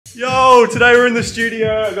Yo, today we're in the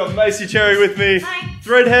studio. I've got Macy Cherry with me. Hi.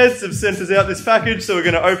 Threadheads have sent us out this package, so we're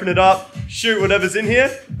going to open it up, shoot whatever's in here,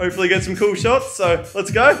 hopefully get some cool shots. So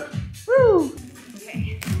let's go. Woo!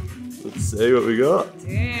 Okay. Let's see what we got.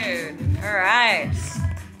 Dude, alright.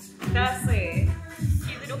 Firstly,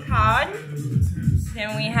 cute little card.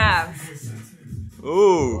 Then we have...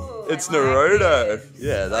 Ooh, it's I like Naruto. it.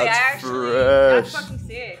 Yeah, Wait, that's that's fresh. fucking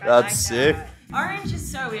sick. I That's like sick. That. Orange is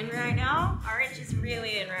so in right now. Orange is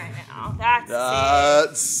really in right now.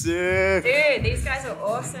 That's sick. sick. Dude, these guys are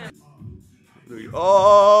awesome.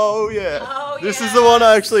 Oh yeah. Oh, This is the one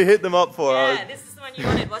I actually hit them up for. Yeah, this is the one you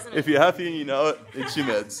wanted, wasn't it? If you're happy and you know it, it's your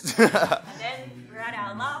meds. And then we're at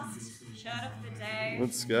our last shirt of the day.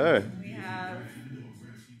 Let's go. We have...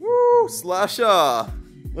 Woo, Slasher.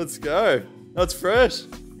 Let's go. That's fresh.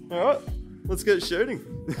 All right, let's get shooting.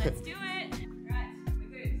 Let's do it. Right,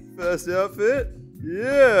 we're good. First outfit.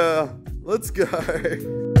 Yeah, let's go.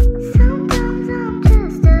 Sometimes I'm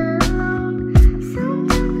just alone.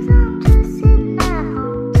 Sometimes I'm just sitting at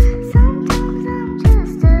home. Sometimes I'm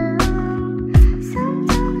just alone.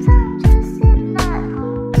 Sometimes I'm just sitting at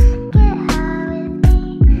home. Get high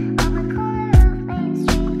with me on the corner of Main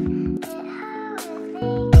Street. Get high with me.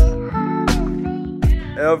 Get high with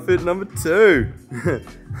me. Outfit number 2.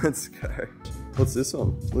 Let's go. What's this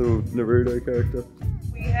one? Little Naruto character.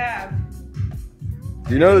 We have...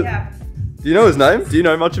 Do you know? We have... Do you know his name? Do you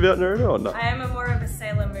know much about Naruto or not? I am more of a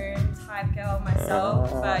Sailor Moon type girl myself,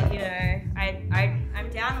 but you know, I'm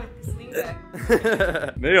down with this lingo.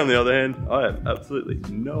 Me, on the other hand, I have absolutely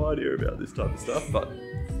no idea about this type of stuff, but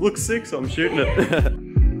looks sick, so I'm shooting it.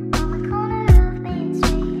 On the corner of Main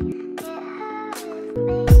Street. Get high with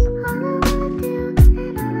me. All I wanna do,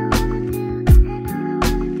 and all I wanna do, and all I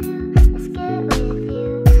wanna do is get with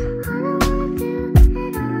you. All I wanna do, and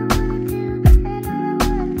all I wanna do, and all I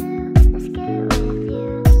wanna do is get with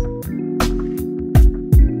you.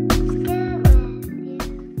 Just get with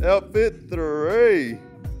you. Outfit 3.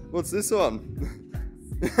 What's this one?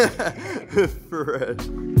 Fresh.